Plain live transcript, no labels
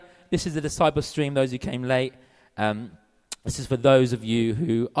This is the disciple stream, those who came late. This is for those of you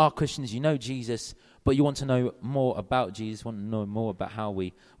who are Christians, you know Jesus, but you want to know more about Jesus, want to know more about how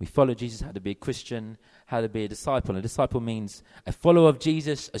we follow Jesus, how to be a Christian, how to be a disciple. A disciple means a follower of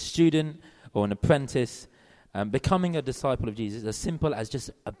Jesus, a student or an apprentice. Becoming a disciple of Jesus is as simple as just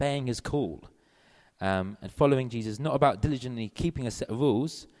obeying his call. And following Jesus is not about diligently keeping a set of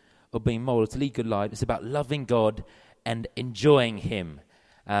rules or being moral to lead good life. It's about loving God and enjoying him.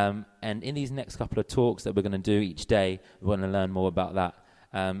 And in these next couple of talks that we're going to do each day, we want to learn more about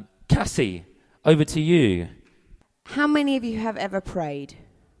that. Cassie, over to you. How many of you have ever prayed?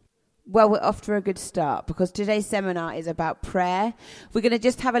 Well, we're off to a good start because today's seminar is about prayer. We're going to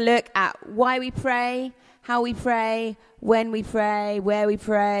just have a look at why we pray, how we pray, when we pray, where we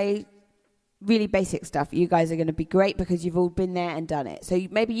pray. Really basic stuff. You guys are going to be great because you've all been there and done it. So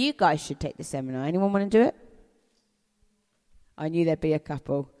maybe you guys should take the seminar. Anyone want to do it? I knew there'd be a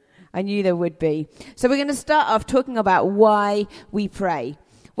couple. I knew there would be. So we're going to start off talking about why we pray.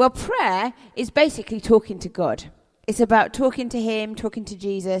 Well, prayer is basically talking to God. It's about talking to him, talking to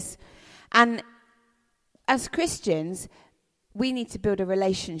Jesus. And as Christians, we need to build a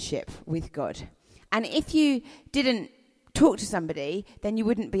relationship with God. And if you didn't talk to somebody, then you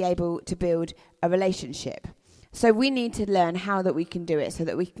wouldn't be able to build a relationship. So we need to learn how that we can do it so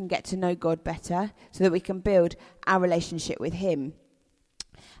that we can get to know God better, so that we can build our relationship with him.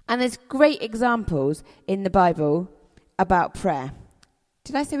 And there's great examples in the Bible about prayer.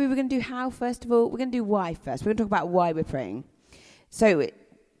 Did I say we were going to do how first of all? We're going to do why first. We're going to talk about why we're praying. So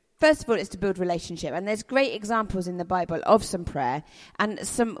first of all, it's to build relationship. And there's great examples in the Bible of some prayer. And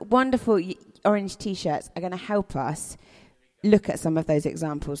some wonderful orange T-shirts are going to help us look at some of those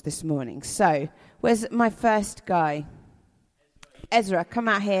examples this morning. So, where's my first guy? Ezra, come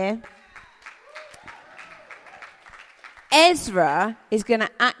out here. Ezra is going to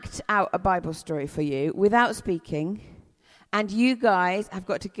act out a Bible story for you without speaking, and you guys have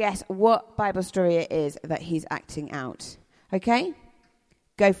got to guess what Bible story it is that he's acting out. Okay?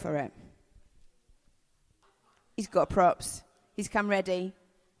 Go for it. He's got props. He's come ready.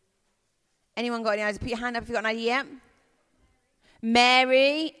 Anyone got any ideas? Put your hand up if you've got an idea. Yeah?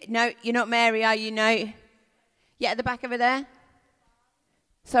 Mary. No, you're not Mary, are you? No. Yeah, at the back over there.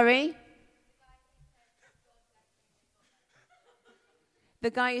 Sorry?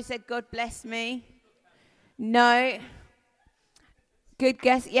 The guy who said, God bless me. No. Good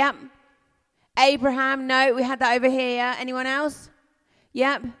guess. Yep. Abraham. No, we had that over here. Anyone else?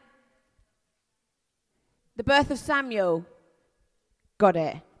 Yep. The birth of Samuel. Got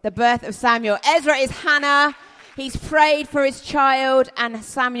it. The birth of Samuel. Ezra is Hannah. He's prayed for his child, and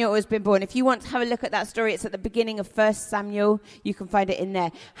Samuel has been born. If you want to have a look at that story, it's at the beginning of 1 Samuel. You can find it in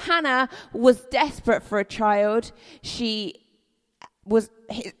there. Hannah was desperate for a child.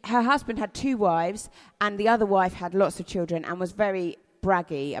 Her husband had 2 wives, and the other wife had lots of children and was very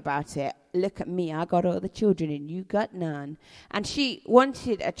braggy about it. Look at me, I got all the children and you got none. And she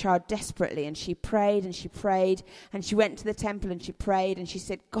wanted a child desperately, and she prayed and she prayed, and she went to the temple and she prayed and she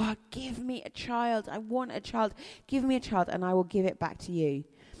said, God, give me a child. I want a child. Give me a child and I will give it back to you.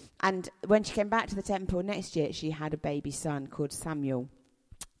 And when she came back to the temple next year, she had a baby son called Samuel.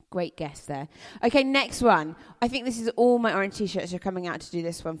 Great guess there. Okay, next one. I think this is all my orange T-shirts. You're coming out to do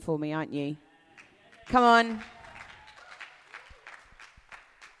this one for me, aren't you? Come on.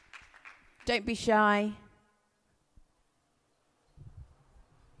 Don't be shy.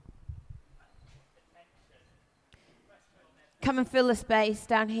 Come and fill the space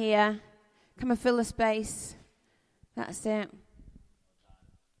down here. Come and fill the space. That's it.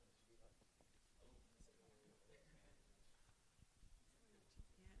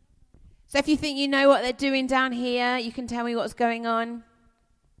 So if you think you know what they're doing down here, you can tell me what's going on.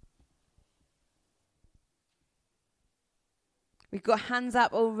 We've got hands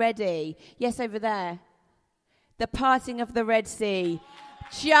up already. Yes, over there. The parting of the Red Sea.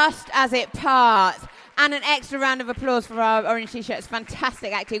 Just as it parts. And an extra round of applause for our orange T-shirts.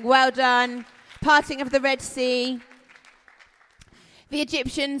 Fantastic acting. Well done. Parting of the Red Sea. The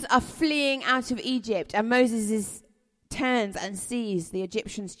Egyptians are fleeing out of Egypt, and Moses turns and sees the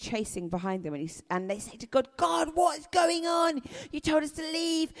Egyptians chasing behind them, and they say to God, God, what is going on? You told us to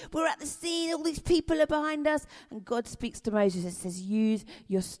leave. We're at the sea. All these people are behind us. And God speaks to Moses and says, use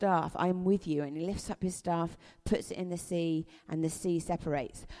your staff. I am with you. And he lifts up his staff, puts it in the sea, and the sea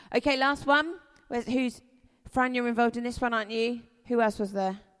separates. Okay, last one. Fran, you're involved in this one, aren't you? Who else was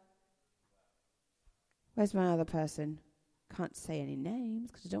there? Where's my other person? Can't say any names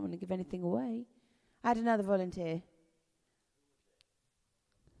because I don't want to give anything away. I had another volunteer.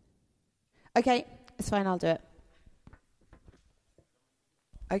 Okay, it's fine, I'll do it.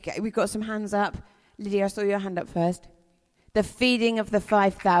 Okay, we've got some hands up. Lydia, I saw your hand up first. The feeding of the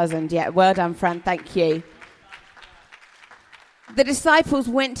 5,000. Yeah, well done, Fran. Thank you. The disciples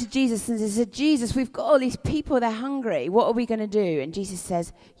went to Jesus and they said, Jesus, we've got all these people, they're hungry. What are we going to do? And Jesus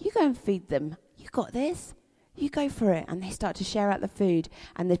says, you go and feed them. You got this. You go for it. And they start to share out the food,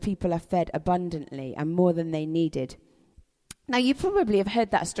 and the people are fed abundantly and more than they needed. Now, you probably have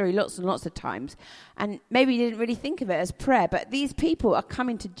heard that story lots and lots of times, and maybe you didn't really think of it as prayer, but these people are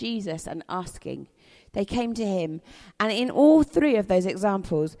coming to Jesus and asking. They came to him, and in all three of those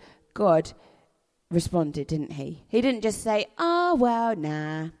examples, God responded, didn't he? He didn't just say, oh, well,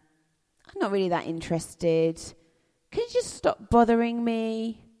 nah, I'm not really that interested. Can you just stop bothering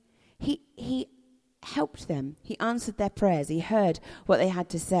me? He helped them. He answered their prayers. He heard what they had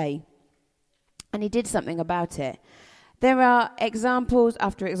to say, and he did something about it. There are examples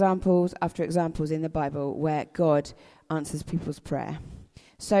after examples after examples in the Bible where God answers people's prayer.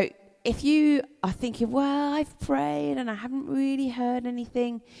 So if you are thinking, well, I've prayed and I haven't really heard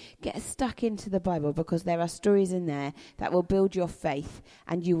anything, get stuck into the Bible, because there are stories in there that will build your faith,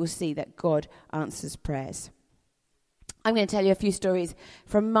 and you will see that God answers prayers. I'm going to tell you a few stories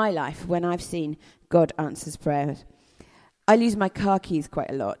from my life when I've seen God answers prayers. I lose my car keys quite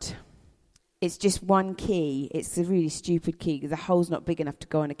a lot. It's just one key. It's a really stupid key because the hole's not big enough to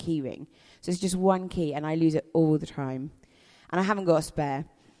go on a key ring. So it's just one key, and I lose it all the time. And I haven't got a spare.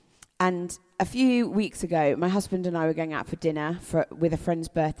 And a few weeks ago, my husband and I were going out for dinner with a friend's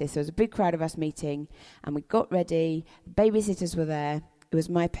birthday. So there was a big crowd of us meeting, and we got ready. Babysitters were there. It was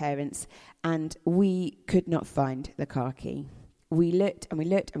my parents, and we could not find the car key. We looked, and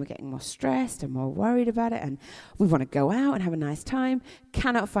we're getting more stressed and more worried about it, and we want to go out and have a nice time.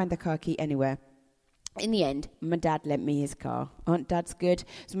 Cannot find the car key anywhere. In the end, my dad lent me his car. Aren't dads good?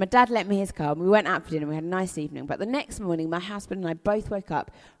 So my dad lent me his car, and we went out for dinner. We had a nice evening. But the next morning, my husband and I both woke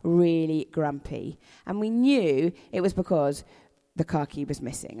up really grumpy, and we knew it was because the car key was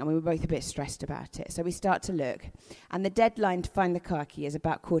missing, and we were both a bit stressed about it. So we start to look, and the deadline to find the car key is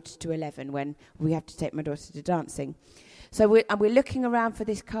about 11:15 when we have to take my daughter to dancing. So we're looking around for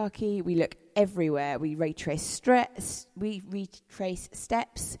this car key. We look everywhere. We retrace steps. We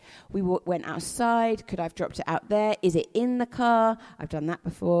went outside. Could I have dropped it out there? Is it in the car? I've done that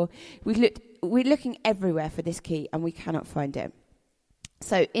before. We're looking everywhere for this key, and we cannot find it.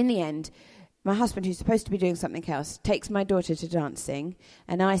 So in the end, my husband, who's supposed to be doing something else, takes my daughter to dancing,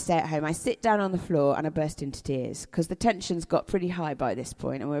 and I stay at home. I sit down on the floor, and I burst into tears because the tensions got pretty high by this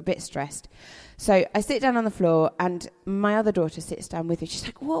point, and we're a bit stressed. So I sit down on the floor, and my other daughter sits down with me. She's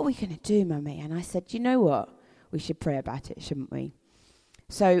like, what are we going to do, Mummy? And I said, you know what? We should pray about it, shouldn't we?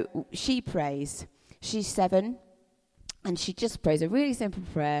 So she prays. She's 7, and she just prays a really simple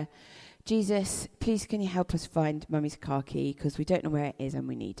prayer. Jesus, please can you help us find Mummy's car key, because we don't know where it is and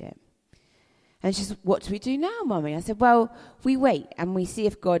we need it. And she said, what do we do now, Mummy? I said, well, we wait and we see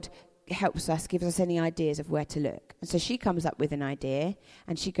if God helps us, gives us any ideas of where to look. And so she comes up with an idea,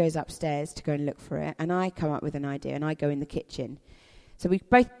 and she goes upstairs to go and look for it. And I come up with an idea, and I go in the kitchen. So we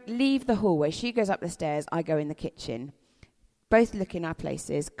both leave the hallway. She goes up the stairs. I go in the kitchen. Both look in our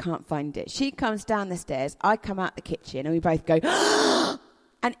places, can't find it. She comes down the stairs. I come out the kitchen, and we both go,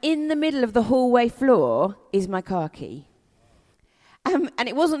 and in the middle of the hallway floor is my car key. And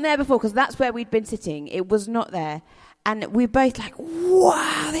it wasn't there before, because that's where we'd been sitting. It was not there. And we're both like,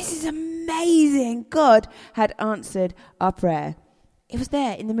 wow, this is amazing. God had answered our prayer. It was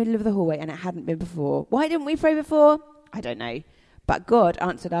there in the middle of the hallway, and it hadn't been before. Why didn't we pray before? I don't know. But God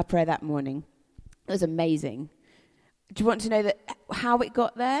answered our prayer that morning. It was amazing. Do you want to know how it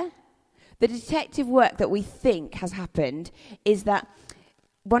got there? The detective work that we think has happened is that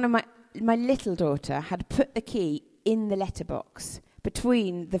one of my little daughter had put the key in the letterbox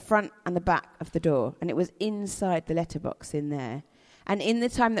between the front and the back of the door, and it was inside the letterbox in there. And in the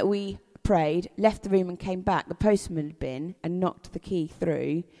time that we prayed, left the room and came back, the postman had been and knocked the key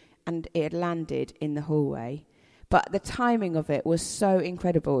through, and it had landed in the hallway. But the timing of it was so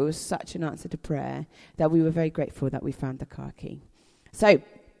incredible. It was such an answer to prayer that we were very grateful that we found the car key. So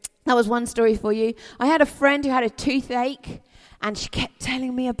that was one story for you. I had a friend who had a toothache, and she kept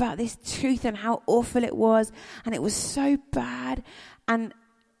telling me about this tooth and how awful it was, and it was so bad. And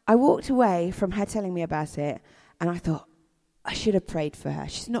I walked away from her telling me about it, and I thought, I should have prayed for her.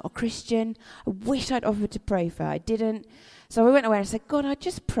 She's not a Christian. I wish I'd offered to pray for her. I didn't. So I went away and I said, God, I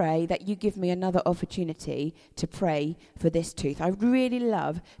just pray that you give me another opportunity to pray for this tooth. I really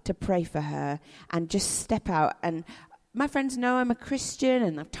love to pray for her and just step out. And my friends know I'm a Christian,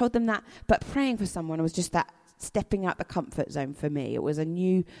 and I've told them that, but praying for someone was just that stepping out the comfort zone for me. It was a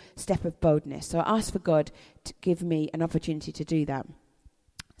new step of boldness. So I asked for God to give me an opportunity to do that.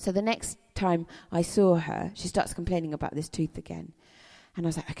 So the next time I saw her, she starts complaining about this tooth again. And I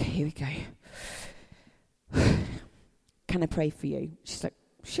was like, okay, here we go. Can I pray for you? She's like,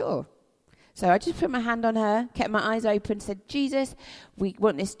 sure. So I just put my hand on her, kept my eyes open, said, Jesus, we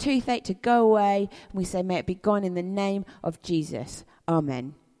want this toothache to go away. And we say, may it be gone in the name of Jesus.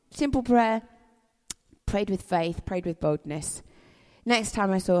 Amen. Simple prayer. Prayed with faith, prayed with boldness. Next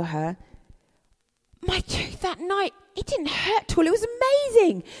time I saw her, my tooth that night, it didn't hurt at all. It was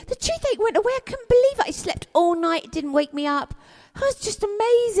amazing. The toothache went away. I couldn't believe it. I slept all night. It didn't wake me up. It was just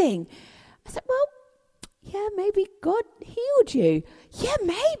amazing. I said, well, yeah, maybe God healed you. Yeah,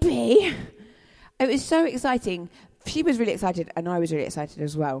 maybe. It was so exciting. She was really excited and I was really excited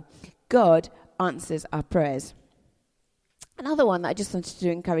as well. God answers our prayers. Another one that I just wanted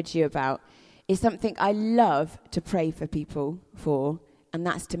to encourage you about is something I love to pray for people for, and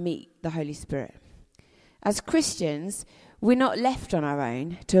that's to meet the Holy Spirit. As Christians, we're not left on our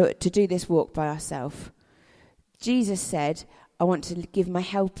own to do this walk by ourselves. Jesus said, I want to give my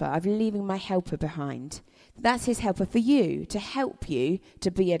helper. I'm leaving my helper behind. That's his helper for you, to help you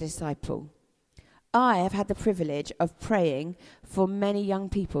to be a disciple. I have had the privilege of praying for many young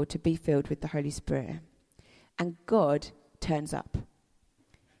people to be filled with the Holy Spirit. And God turns up.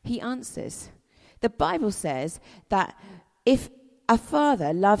 He answers. The Bible says that if a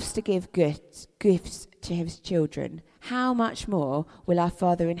father loves to give gifts to his children, how much more will our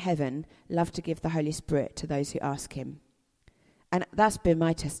Father in heaven love to give the Holy Spirit to those who ask him? And that's been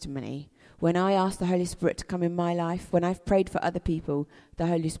my testimony. When I ask the Holy Spirit to come in my life, when I've prayed for other people, the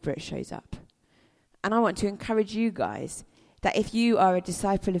Holy Spirit shows up. And I want to encourage you guys that if you are a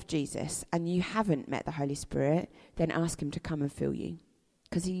disciple of Jesus and you haven't met the Holy Spirit, then ask him to come and fill you.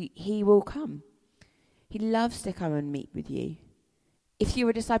 Because he will come. He loves to come and meet with you. If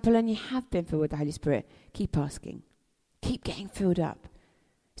you're a disciple and you have been filled with the Holy Spirit, keep asking. Keep getting filled up.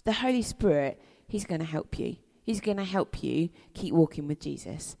 The Holy Spirit, he's going to help you. He's going to help you keep walking with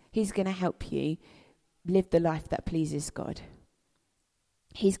Jesus. He's going to help you live the life that pleases God.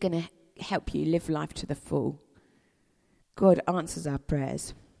 He's going to help you live life to the full. God answers our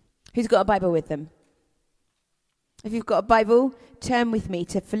prayers. Who's got a Bible with them? If you've got a Bible, turn with me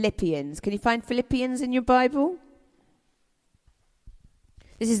to Philippians. Can you find Philippians in your Bible?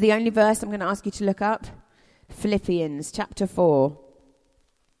 This is the only verse I'm going to ask you to look up. Philippians chapter 4.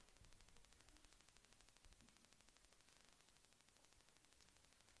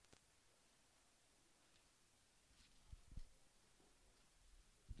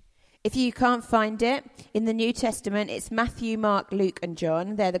 If you can't find it, in the New Testament, it's Matthew, Mark, Luke, and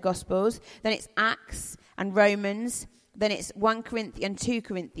John. They're the Gospels. Then it's Acts and Romans. Then it's 1 Corinthians and 2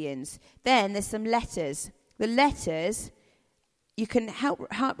 Corinthians. Then there's some letters. The letters, you can help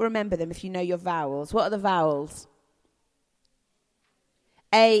remember them if you know your vowels. What are the vowels?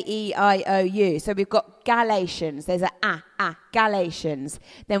 A, E, I, O, U. So we've got Galatians. There's Galatians.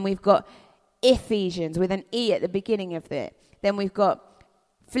 Then we've got Ephesians with an E at the beginning of it. Then we've got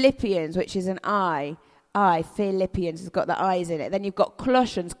Philippians, which is an I. Philippians has got the I's in it. Then you've got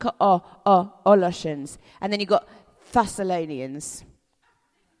Colossians, Colossians. And then you've got Thessalonians.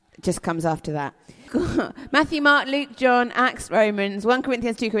 It just comes after that. Matthew, Mark, Luke, John, Acts, Romans, 1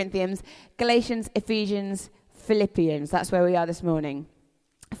 Corinthians, 2 Corinthians, Galatians, Ephesians, Philippians. That's where we are this morning.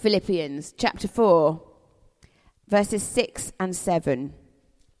 Philippians chapter 4, verses 6 and 7.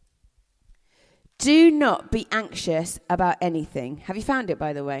 Do not be anxious about anything. Have you found it,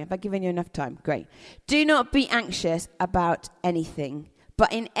 by the way? Have I given you enough time? Great. Do not be anxious about anything,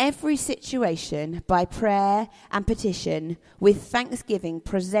 but in every situation, by prayer and petition, with thanksgiving,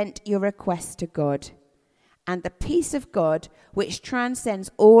 present your requests to God. And the peace of God, which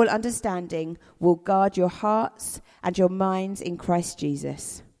transcends all understanding, will guard your hearts and your minds in Christ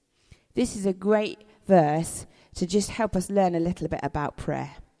Jesus. This is a great verse to just help us learn a little bit about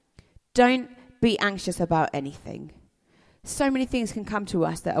prayer. Don't be anxious about anything. So many things can come to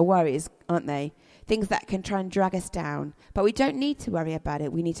us that are worries, aren't they? Things that can try and drag us down. But we don't need to worry about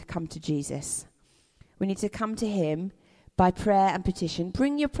it. We need to come to Jesus. We need to come to him by prayer and petition.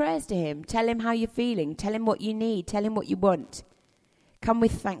 Bring your prayers to him. Tell him how you're feeling. Tell him what you need. Tell him what you want. Come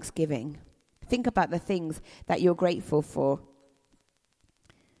with thanksgiving. Think about the things that you're grateful for.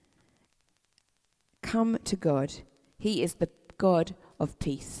 Come to God. He is the God of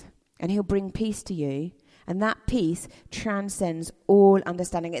peace. And he'll bring peace to you. And that peace transcends all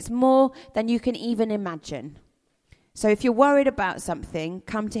understanding. It's more than you can even imagine. So if you're worried about something,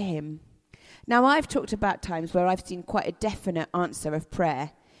 come to him. Now, I've talked about times where I've seen quite a definite answer of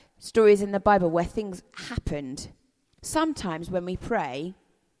prayer. Stories in the Bible where things happened. Sometimes when we pray,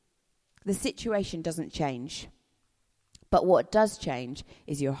 the situation doesn't change. But what does change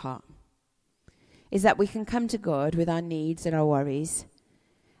is your heart. Is that we can come to God with our needs and our worries,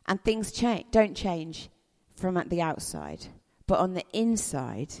 and things don't change from at the outside. But on the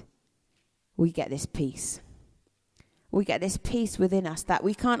inside, we get this peace. We get this peace within us that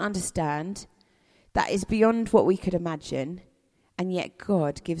we can't understand, that is beyond what we could imagine, and yet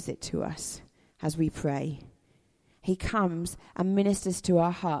God gives it to us as we pray. He comes and ministers to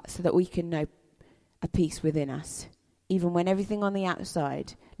our hearts so that we can know a peace within us, even when everything on the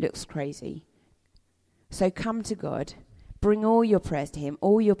outside looks crazy. So come to God, bring all your prayers to him,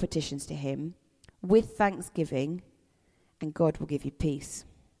 all your petitions to him, with thanksgiving, and God will give you peace.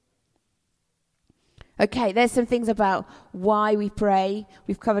 Okay, there's some things about why we pray.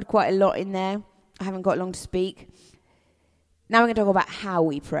 We've covered quite a lot in there. I haven't got long to speak. Now we're going to talk about how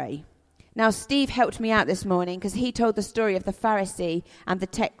we pray. Now, Steve helped me out this morning because he told the story of the Pharisee and the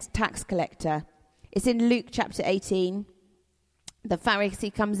tax collector. It's in Luke chapter 18. The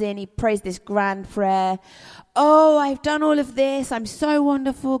Pharisee comes in, he prays this grand prayer. Oh, I've done all of this. I'm so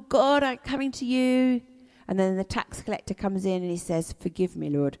wonderful. God, I'm coming to you. And then the tax collector comes in and he says, forgive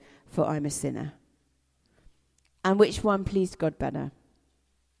me, Lord, for I'm a sinner. And which one pleased God better?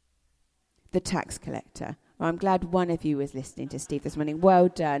 The tax collector. Well, I'm glad one of you was listening to Steve this morning. Well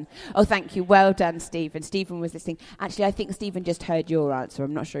done. Oh, thank you. Well done, Stephen. Stephen was listening. Actually, I think Stephen just heard your answer.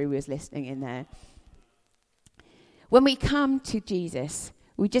 I'm not sure he was listening in there. When we come to Jesus,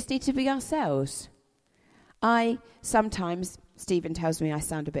 we just need to be ourselves. Sometimes, Stephen tells me I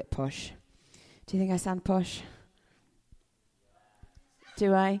sound a bit posh. Do you think I sound posh?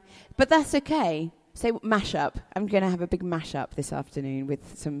 Do I? But that's okay. Say mash-up. I'm going to have a big mash-up this afternoon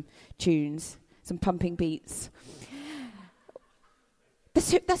with some tunes, some pumping beats.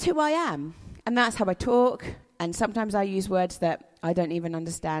 That's who I am. And that's how I talk. And sometimes I use words that I don't even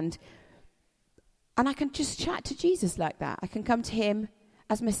understand. And I can just chat to Jesus like that. I can come to him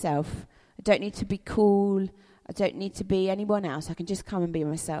as myself. I don't need to be cool. I don't need to be anyone else. I can just come and be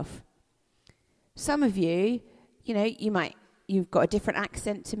myself. Some of you, you've got a different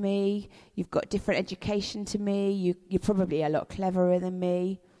accent to me. You've got different education to me. You're probably a lot cleverer than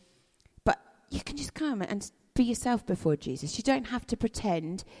me. But you can just come and be yourself before Jesus. You don't have to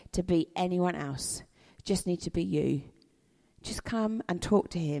pretend to be anyone else. You just need to be you. Just come and talk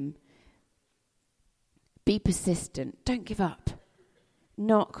to him. Be persistent. Don't give up.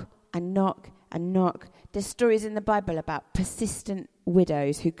 Knock and knock and knock. There's stories in the Bible about persistent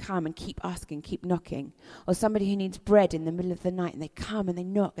widows who come and keep asking, keep knocking. Or somebody who needs bread in the middle of the night and they come and they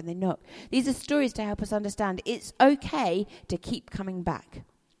knock and they knock. These are stories to help us understand it's okay to keep coming back.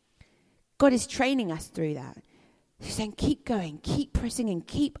 God is training us through that. He's saying, keep going, keep pressing in,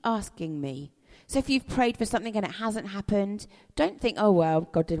 keep asking me. So if you've prayed for something and it hasn't happened, don't think, oh, well,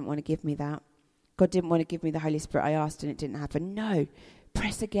 God didn't want to give me that. God didn't want to give me the Holy Spirit I asked and it didn't happen. No,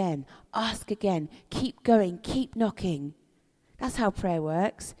 press again, ask again, keep going, keep knocking. That's how prayer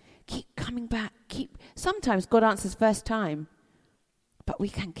works. Keep coming back. Sometimes God answers first time, but we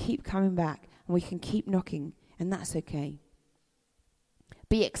can keep coming back and we can keep knocking, and that's okay.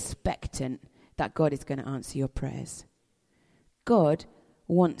 Be expectant that God is going to answer your prayers. God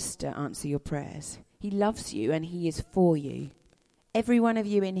wants to answer your prayers. He loves you and he is for you. Every one of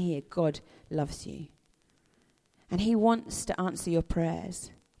you in here, God loves you. And he wants to answer your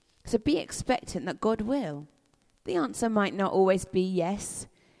prayers. So be expectant that God will. The answer might not always be yes.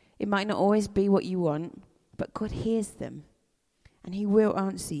 It might not always be what you want. But God hears them. And he will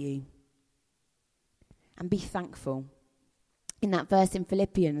answer you. And be thankful. In that verse in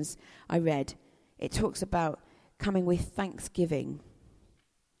Philippians I read, it talks about coming with thanksgiving.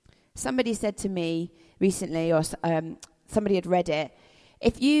 Somebody said to me recently, or somebody had read it,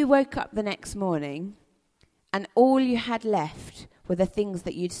 if you woke up the next morning and all you had left were the things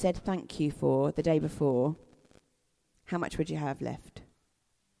that you'd said thank you for the day before, how much would you have left?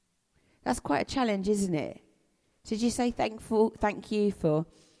 That's quite a challenge, isn't it? Did you say thank you for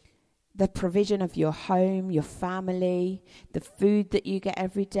the provision of your home, your family, the food that you get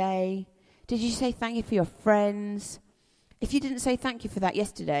every day? Did you say thank you for your friends? If you didn't say thank you for that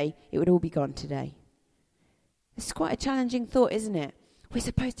yesterday, it would all be gone today. It's quite a challenging thought, isn't it? We're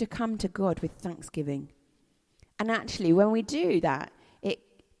supposed to come to God with thanksgiving. And actually, when we do that,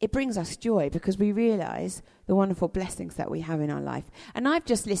 it brings us joy because we realize the wonderful blessings that we have in our life. And I've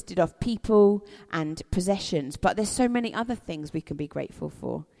just listed off people and possessions, but there's so many other things we can be grateful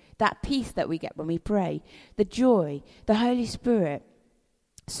for. That peace that we get when we pray, the joy, the Holy Spirit,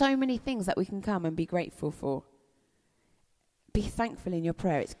 so many things that we can come and be grateful for. Be thankful in your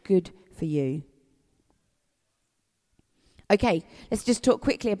prayer. It's good for you. Okay, let's just talk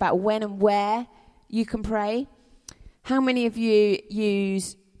quickly about when and where you can pray. How many of you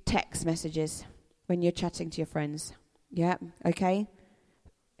use text messages when you're chatting to your friends? Yeah, okay.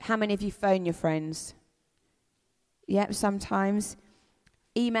 How many of you phone your friends? Yeah, sometimes.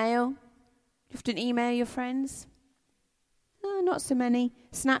 Email? You often email your friends? Oh, not so many.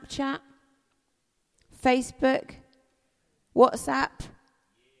 Snapchat? Facebook? WhatsApp?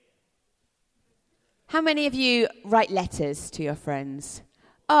 How many of you write letters to your friends?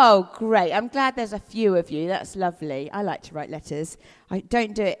 Oh, great. I'm glad there's a few of you. That's lovely. I like to write letters. I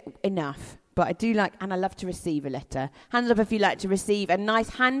don't do it enough, but I do like, and I love to receive a letter. Hands up if you like to receive a nice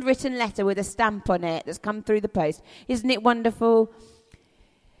handwritten letter with a stamp on it that's come through the post. Isn't it wonderful?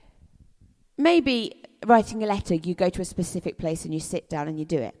 Maybe writing a letter, you go to a specific place and you sit down and you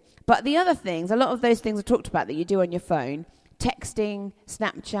do it. But the other things, a lot of those things I talked about that you do on your phone, texting,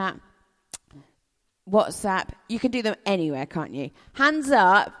 Snapchat, WhatsApp, you can do them anywhere, can't you? Hands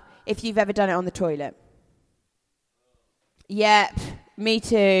up if you've ever done it on the toilet. Yep, me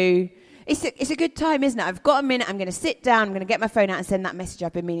too. It's a good time, isn't it? I've got a minute, I'm going to sit down, I'm going to get my phone out and send that message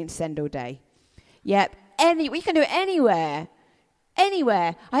I've been meaning to send all day. Yep, we can do it anywhere.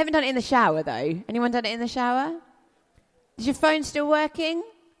 Anywhere. I haven't done it in the shower, though. Anyone done it in the shower? Is your phone still working?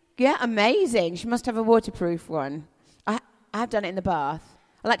 Yeah, amazing. She must have a waterproof one. I've done it in the bath.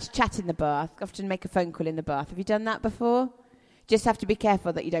 I like to chat in the bath. I often make a phone call in the bath. Have you done that before? Just have to be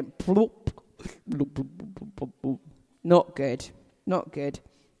careful that you don't plop. Not good. Not good.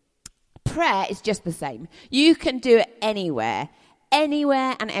 Prayer is just the same. You can do it anywhere.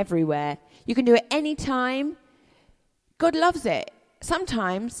 Anywhere and everywhere. You can do it anytime. God loves it.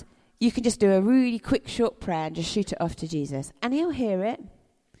 Sometimes you can just do a really quick, short prayer and just shoot it off to Jesus. And he'll hear it.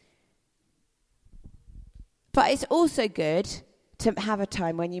 But it's also good to have a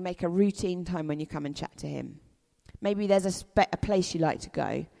time when you make a routine time when you come and chat to him. Maybe there's a place you like to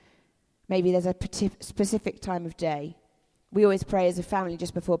go. Maybe there's a specific time of day. We always pray as a family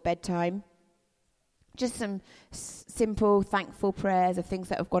just before bedtime. Just some simple, thankful prayers of things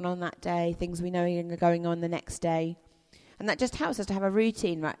that have gone on that day, things we know are going on the next day. And that just helps us to have a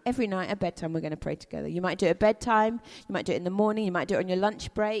routine, right? Every night at bedtime we're going to pray together. You might do it at bedtime, you might do it in the morning, you might do it on your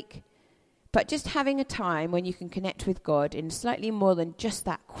lunch break. But just having a time when you can connect with God in slightly more than just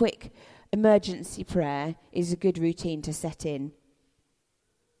that quick emergency prayer is a good routine to set in.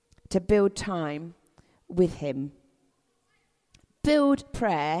 To build time with him. Build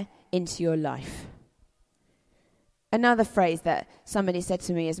prayer into your life. Another phrase that somebody said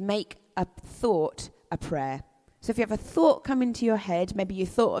to me is make a thought a prayer. So if you have a thought come into your head, maybe you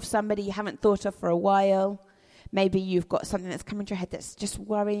thought of somebody you haven't thought of for a while, maybe you've got something that's come into your head that's just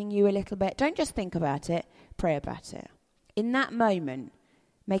worrying you a little bit. Don't just think about it, pray about it. In that moment,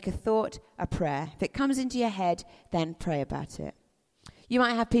 make a thought a prayer. If it comes into your head, then pray about it. You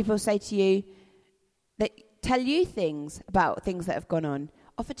might have people say to you, that tell you things about things that have gone on.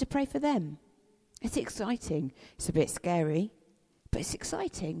 Offer to pray for them. It's exciting. It's a bit scary, but it's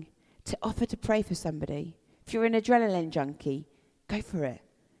exciting to offer to pray for somebody. If you're an adrenaline junkie, go for it.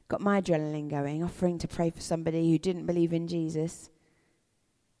 Got my adrenaline going, offering to pray for somebody who didn't believe in Jesus.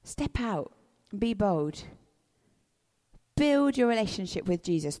 Step out and be bold. Build your relationship with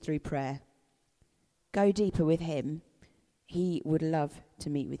Jesus through prayer. Go deeper with him. He would love to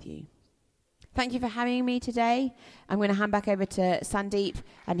meet with you. Thank you for having me today. I'm going to hand back over to Sandeep,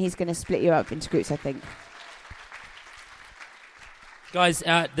 and he's going to split you up into groups, I think. Guys,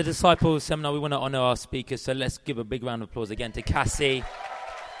 at the Disciples Seminar, we want to honour our speakers, so let's give a big round of applause again to Cassie.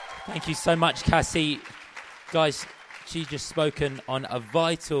 Thank you so much, Cassie. Guys, she's just spoken on a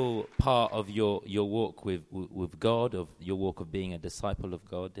vital part of your walk with God, of your walk of being a disciple of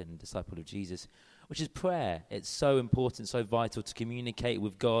God and a disciple of Jesus, which is prayer. It's so important, so vital to communicate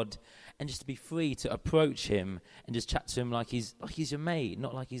with God and just to be free to approach him and just chat to him like he's your mate,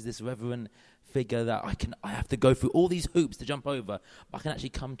 not like he's this reverend figure that I have to go through all these hoops to jump over, but I can actually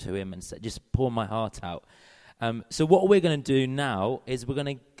come to him and just pour my heart out. So what we're going to do now is we're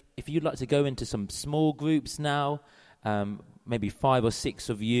going to, if you'd like to go into some small groups now, maybe 5 or 6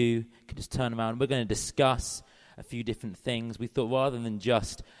 of you can just turn around. We're going to discuss a few different things. We thought rather than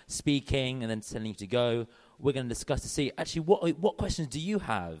just speaking and then telling you to go, we're going to discuss to see actually what questions do you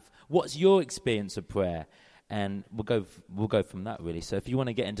have? What's your experience of prayer? And we'll go from that really. So if you want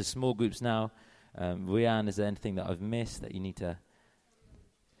to get into small groups now, Rianne, is there anything that I've missed that you need to?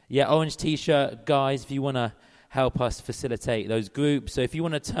 Yeah, orange T-shirt, guys. If you want to help us facilitate those groups, so if you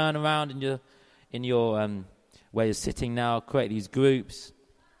want to turn around in your where you're sitting now, create these groups.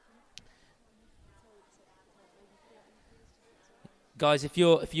 Guys, if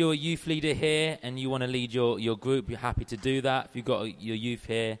you're a youth leader here and you want to lead your group, you're happy to do that. If you've got your youth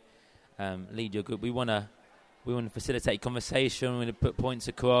here, lead your group. We want to We want to facilitate conversation. We want to put points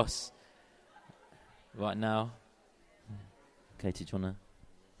across right now. Katie, do you want to?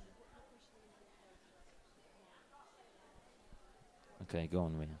 Okay, go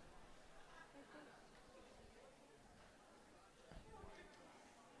on, Rhea.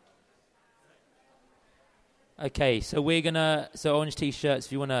 Okay, so orange t-shirts,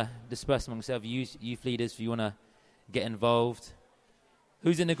 if you want to disperse among yourself, youth leaders, if you want to get involved.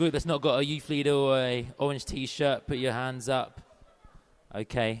 Who's in the group that's not got a youth leader or a orange t-shirt? Put your hands up.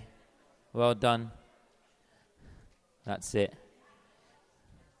 Okay, well done. That's it.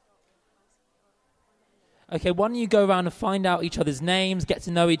 Okay, why don't you go around and find out each other's names, get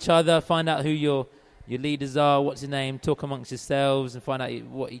to know each other, find out who your leaders are, what's your name, talk amongst yourselves and find out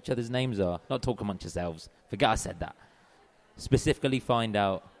what each other's names are. Not talk amongst yourselves. Forget I said that. Specifically find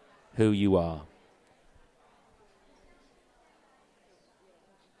out who you are.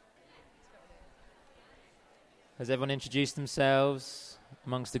 Has everyone introduced themselves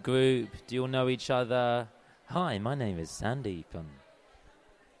amongst the group? Do you all know each other? Hi, my name is Sandeep.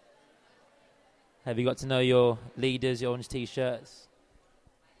 Have you got to know your leaders, your orange t-shirts?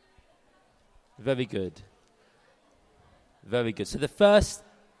 Very good. Very good. So the first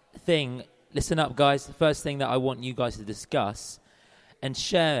thing, listen up guys, the first thing that I want you guys to discuss and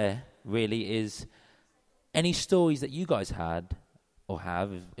share really is any stories that you guys had or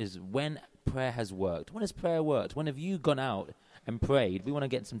have is when prayer has worked. When has prayer worked? When have you gone out and prayed? We want to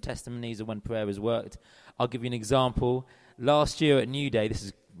get some testimonies of when prayer has worked. I'll give you an example. Last year at New Day, this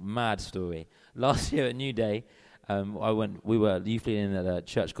is a mad story. Last year at New Day, we were youth leading at a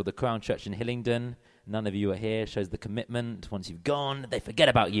church called the Crown Church in Hillingdon. None of you are here. Shows the commitment. Once you've gone, they forget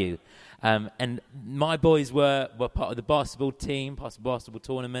about you. And my boys were part of the basketball team, part of the basketball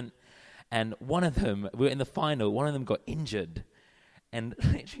tournament. And one of them, we were in the final, one of them got injured and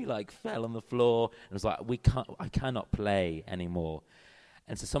literally fell on the floor and was like, I cannot play anymore.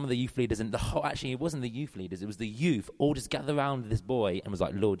 And so some of the youth leaders actually it wasn't the youth leaders, it was the youth all just gathered around this boy and was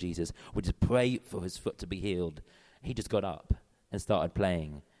like, Lord Jesus, we just pray for his foot to be healed. He just got up and started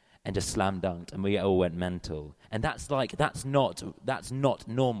playing and just slam dunked and we all went mental. And that's not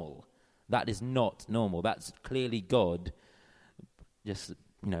normal. That is not normal. That's clearly God just,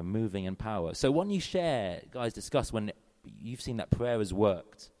 moving in power. So when you share, guys, discuss when you've seen that prayer has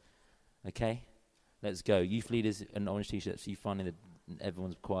worked. Okay? Let's go. Youth leaders and orange t-shirts, you finding that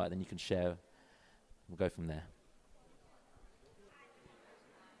everyone's quiet, then you can share. We'll go from there.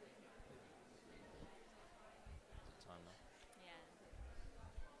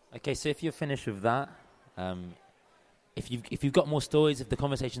 Okay, so if you're finished with that, if you've got more stories, if the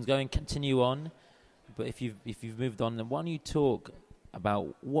conversation's going, continue on. But if you've moved on, then why don't you talk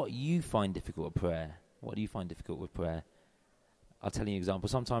about what you find difficult with prayer? What do you find difficult with prayer? I'll tell you an example.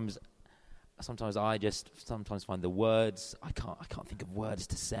 Sometimes I just find the words, I can't think of words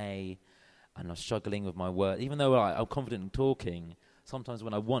to say, and I'm struggling with my words. Even though I'm confident in talking, sometimes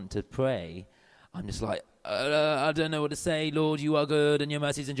when I want to pray, I'm just like, I don't know what to say. Lord, you are good, and your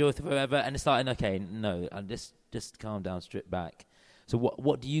mercies endure forever. And it's like, okay, no, I'll just calm down, strip back. So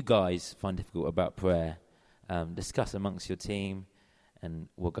what do you guys find difficult about prayer? Discuss amongst your team, and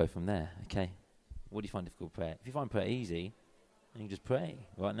we'll go from there, okay? What do you find difficult with prayer? If you find prayer easy, then you just pray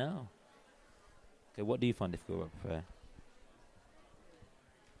right now. Okay, what do you find difficult about prayer?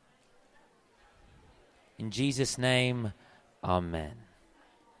 In Jesus' name, amen.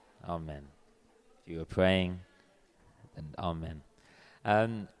 Amen. If you are praying, then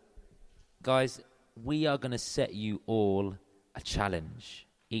amen. Guys, we are going to set you all a challenge.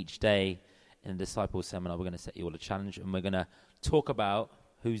 Each day in the Disciple Seminar, we're going to set you all a challenge, and we're going to talk about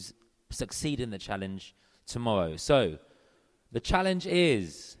who's succeeded in the challenge tomorrow. So, the challenge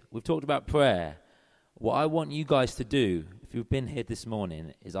is, we've talked about prayer. What I want you guys to do, if you've been here this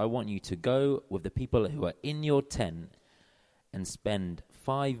morning, is I want you to go with the people who are in your tent and spend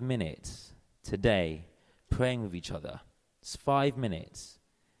 5 minutes today praying with each other. It's 5 minutes.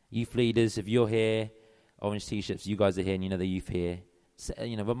 Youth leaders, if you're here, orange t-shirts, you guys are here and you know the youth here,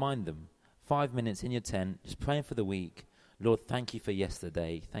 remind them. 5 minutes in your tent, just praying for the week. Lord, thank you for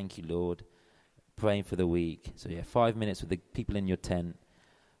yesterday. Thank you, Lord. Praying for the week. So 5 minutes with the people in your tent.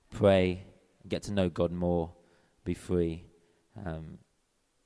 Pray. Get to know God more. Be free.